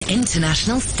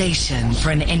international station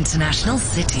for an international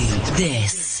city.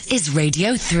 This is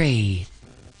Radio 3.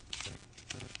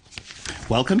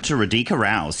 Welcome to Radhika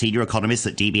Rao, Senior Economist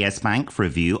at DBS Bank, for a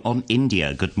view on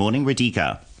India. Good morning,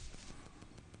 Radhika.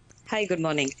 Hi, good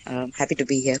morning. Happy to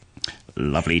be here.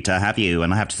 Lovely to have you.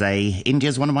 And I have to say, India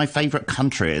is one of my favourite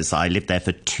countries. I lived there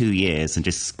for 2 years and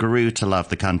just grew to love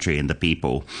the country and the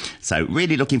people. So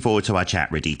really looking forward to our chat,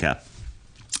 Radhika.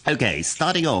 OK,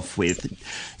 starting off with,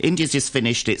 India's just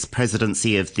finished its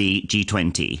presidency of the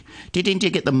G20. Did India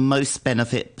get the most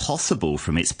benefit possible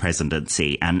from its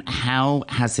presidency? And how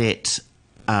has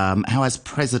Prime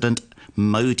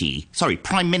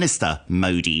Minister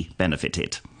Modi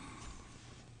benefited?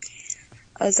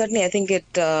 Certainly, I think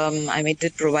it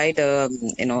did provide a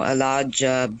large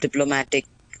diplomatic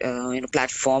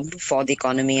platform for the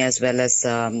economy as well as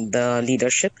the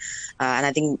leadership. And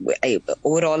I think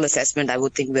overall assessment, I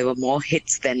would think there were more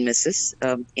hits than misses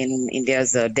in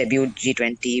India's debut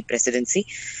G20 presidency.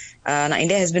 Now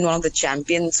India has been one of the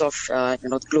champions of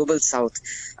the global South.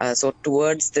 So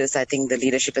towards this, I think the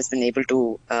leadership has been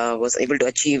was able to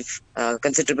achieve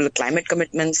considerable climate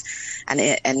commitments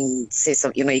and say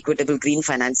some equitable green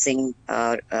financing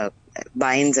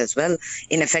buy-ins as well.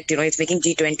 In effect, it's making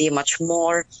G20 much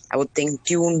more, I would think,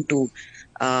 tuned to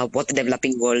what the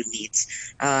developing world needs.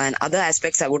 And other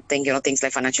aspects, I would think, things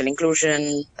like financial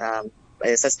inclusion,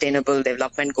 sustainable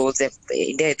development goals.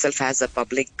 India itself has a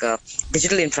public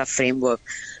digital infra framework,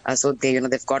 so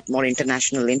they've got more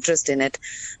international interest in it.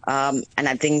 And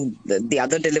I think the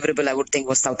other deliverable I would think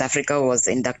was South Africa was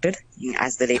inducted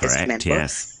as the latest member.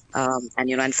 Yes.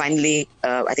 And finally,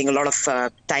 I think a lot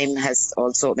of time has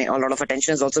also, a lot of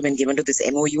attention has also been given to this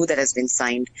MOU that has been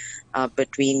signed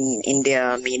between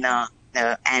India, MENA,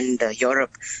 and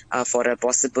Europe for a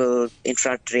possible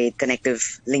intra-trade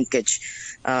connective linkage.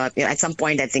 At some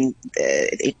point, I think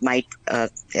it might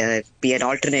be an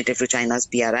alternative to China's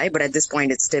BRI, but at this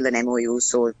point, it's still an MOU.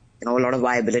 So, a lot of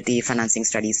viability financing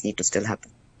studies need to still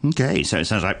happen. Okay, so it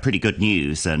sounds like pretty good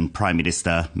news, and Prime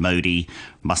Minister Modi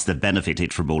must have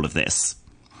benefited from all of this.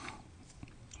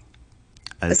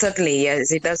 Certainly,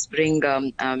 yes. It does bring,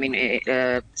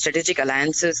 strategic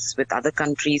alliances with other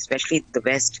countries, especially the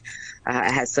West,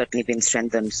 has certainly been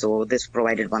strengthened. So this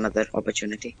provided one other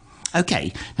opportunity.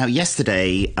 Okay. Now,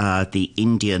 yesterday, the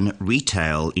Indian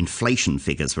retail inflation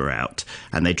figures were out,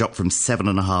 and they dropped from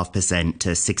 7.5% to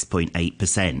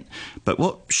 6.8%. But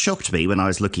what shocked me when I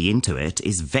was looking into it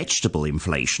is vegetable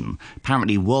inflation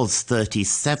apparently was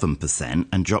 37%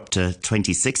 and dropped to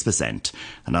 26%.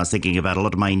 And I was thinking about a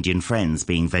lot of my Indian friends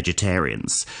being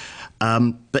vegetarians.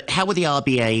 But how will the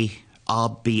RBI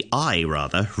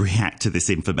react to this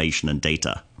information and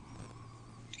data?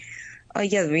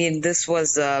 This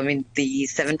was, the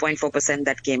 7.4%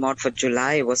 that came out for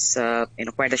July was,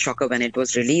 quite a shocker when it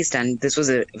was released. And this was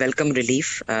a welcome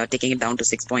relief, taking it down to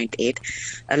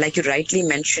 6.8. Like you rightly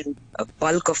mentioned, a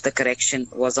bulk of the correction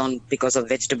was because of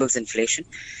vegetables inflation.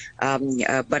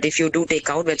 But if you do take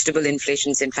out vegetable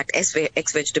inflations, in fact,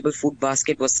 ex-vegetable food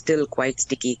basket was still quite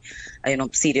sticky.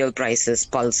 Cereal prices,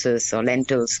 pulses or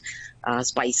lentils,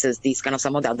 spices, these kind of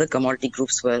some of the other commodity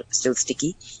groups were still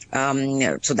sticky.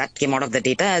 So that came out of the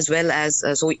data, as well as,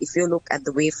 so if you look at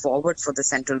the way forward for the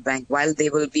central bank, while they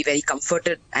will be very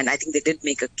comforted, and I think they did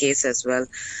make a case as well,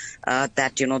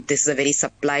 that, this is a very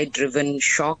supply driven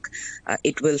shock.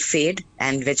 It will fade,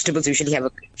 and vegetables usually have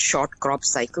a short crop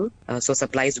cycle. So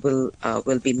supplies will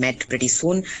be met pretty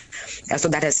soon. So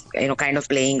that is, kind of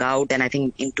playing out. And I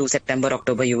think into September,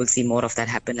 October, you will see more of that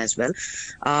happen as well.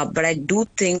 But I do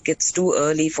think it's too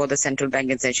early for the central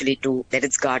bank essentially to let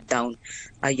its guard down.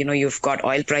 You've got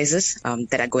oil prices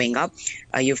that are going up.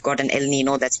 You've got an El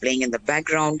Nino that's playing in the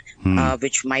background,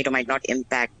 which might or might not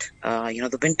impact,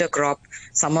 the winter crop.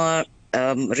 Summer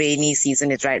rainy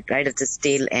season is right at its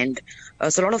tail end.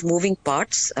 So a lot of moving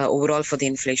parts overall for the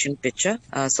inflation picture.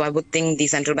 So I would think the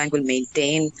central bank will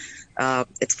maintain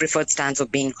its preferred stance of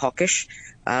being hawkish,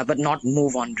 but not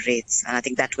move on rates. And I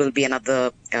think that will be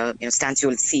another stance you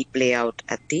will see play out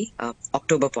at the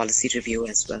October policy review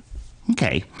as well.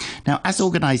 Okay. Now, as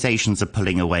organisations are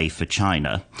pulling away for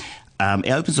China,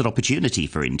 it opens an opportunity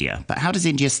for India. But how does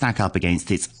India stack up against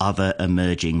its other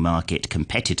emerging market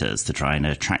competitors to try and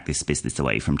attract this business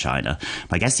away from China?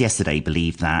 My guest yesterday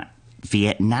believed that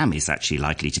Vietnam is actually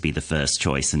likely to be the first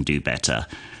choice and do better.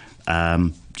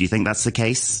 Do you think that's the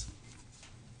case?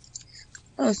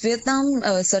 Vietnam,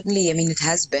 certainly, it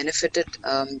has benefited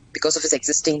because of its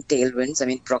existing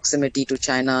tailwinds. Proximity to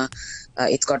China,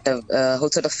 it's got a whole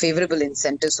sort of favorable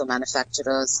incentives for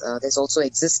manufacturers. There's also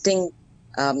existing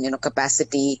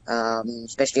capacity,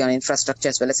 especially on infrastructure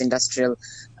as well as industrial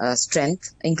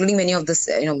strength, including many of the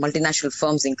multinational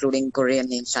firms, including Korean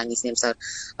names, Chinese names, are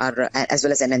as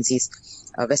well as MNCs.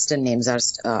 Western names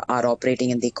are operating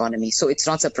in the economy. So it's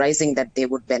not surprising that they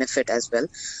would benefit as well.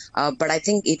 But I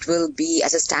think it will be,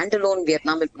 as a standalone,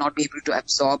 Vietnam will not be able to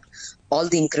absorb all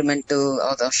the incremental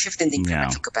or the shift in the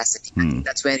incremental capacity. I think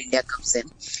that's where India comes in.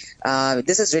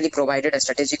 This has really provided a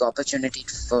strategic opportunity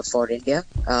for India.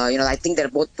 I think they're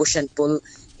both push and pull.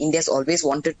 India's always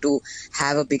wanted to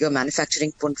have a bigger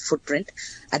manufacturing footprint.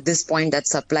 At this point, that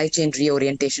supply chain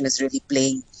reorientation is really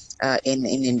playing in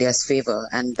India's favor.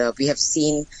 And we have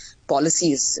seen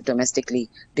policies domestically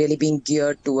really being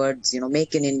geared towards,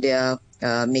 making India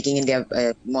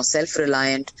more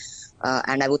self-reliant.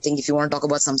 And I would think if you want to talk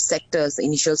about some sectors, the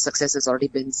initial success has already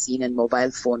been seen in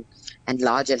mobile phone and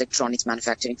large electronics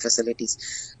manufacturing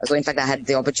facilities. So in fact, I had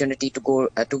the opportunity to go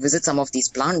to visit some of these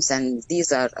plants, and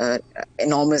these are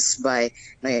enormous by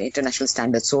international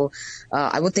standards. So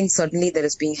I would think certainly there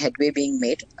is headway being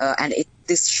made. And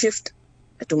this shift,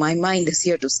 to my mind, is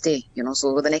here to stay. So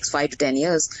over the next 5 to 10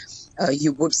 years,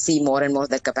 you would see more and more of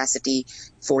that capacity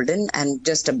fold in. And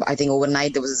just, I think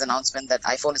overnight, there was this announcement that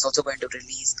iPhone is also going to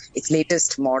release its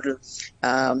latest model.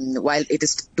 While it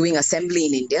is doing assembly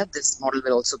in India, this model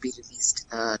will also be released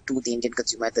to the Indian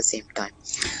consumer at the same time.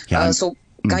 So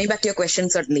coming back to your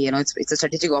question, certainly, it's a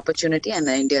strategic opportunity, and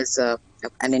India's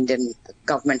an Indian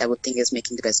government, I would think, is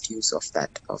making the best use of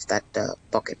that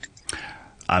pocket.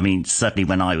 I mean, certainly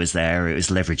when I was there, it was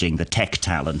leveraging the tech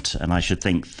talent, and I should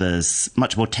think there's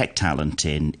much more tech talent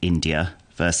in India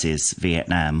versus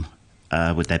Vietnam.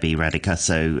 Would there be, Radhika?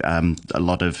 So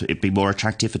it'd be more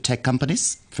attractive for tech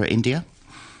companies for India?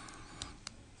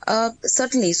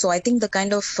 Certainly. So I think the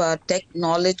kind of tech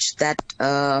knowledge that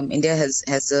India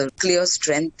has a clear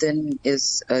strength in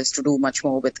is to do much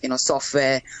more with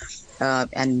software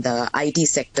and the IT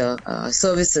sector,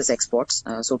 services exports,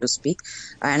 so to speak.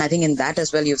 And I think in that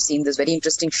as well, you've seen this very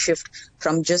interesting shift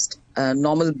from just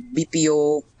normal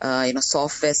BPO,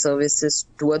 software services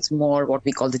towards more what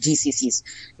we call the GCCs.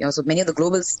 So many of the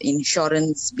global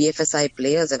insurance BFSI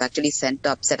players have actually set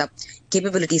up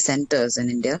capability centers in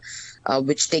India,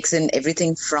 which takes in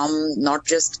everything from not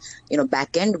just,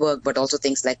 back end work, but also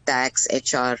things like tax,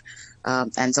 HR,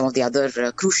 and some of the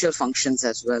other crucial functions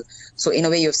as well. So in a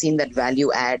way, you've seen that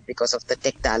value add because of the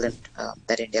tech talent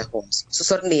that India holds. So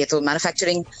certainly, so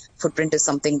manufacturing footprint is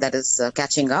something that is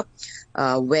catching up.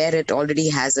 Where it already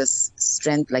has a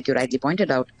strength, like you rightly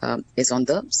pointed out, is on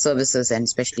the services and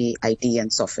especially IT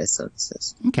and software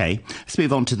services. Okay, let's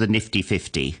move on to the Nifty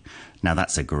 50. Now,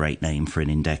 that's a great name for an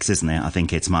index, isn't it? I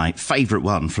think it's my favourite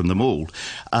one from them all.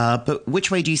 But which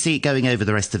way do you see it going over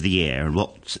the rest of the year, and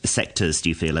what sectors do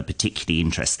you feel are particularly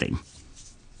interesting?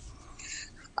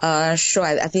 Sure.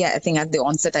 I think at the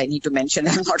onset, I need to mention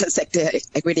I'm not a sector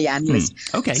equity analyst.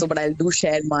 Okay. So, but I'll do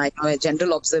share my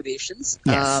general observations.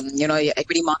 Yes.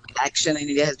 Equity market action in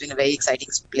India has been a very exciting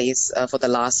place for the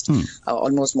last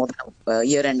almost more than a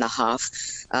year and a half.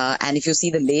 And if you see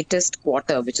the latest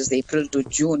quarter, which is April to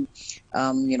June,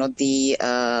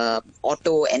 the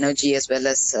auto, energy, as well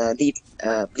as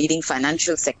leading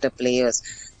financial sector players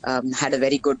had a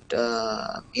very good,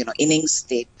 innings.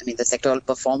 The sectoral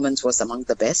performance was among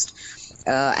the best.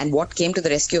 And what came to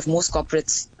the rescue of most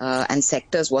corporates and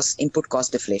sectors was input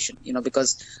cost deflation,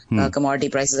 because commodity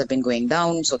prices have been going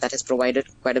down. So that has provided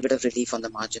quite a bit of relief on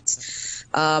the margins.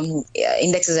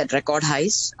 Indexes at record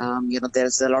highs.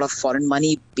 There's a lot of foreign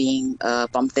money being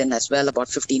pumped in as well, about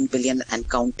 15 billion and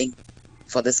counting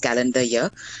for this calendar year.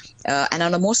 And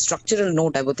on a more structural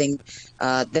note, I would think there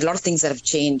are a lot of things that have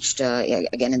changed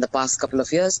again in the past couple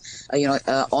of years.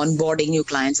 Onboarding new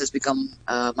clients has become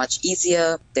much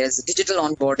easier. There's digital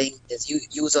onboarding. There's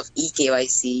use of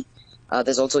eKYC.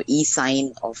 There's also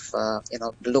e-sign of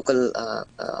the local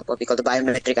what we call the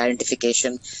biometric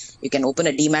identification. You can open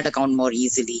a demat account more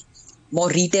easily. More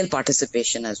retail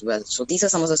participation as well. So these are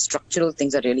some of the structural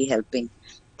things that are really helping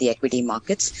the equity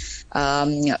markets.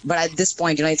 But at this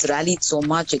point, it's rallied so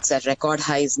much. It's at record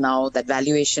highs now. That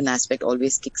valuation aspect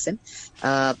always kicks in.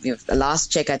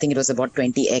 Last check, I think it was about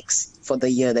 20x for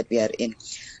the year that we are in.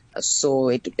 So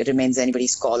it remains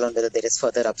anybody's call on whether there is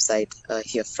further upside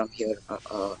from here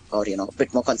or a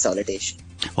bit more consolidation.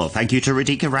 Well, thank you to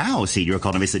Radhika Rao, Senior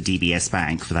Economist at DBS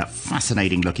Bank, for that fascinating look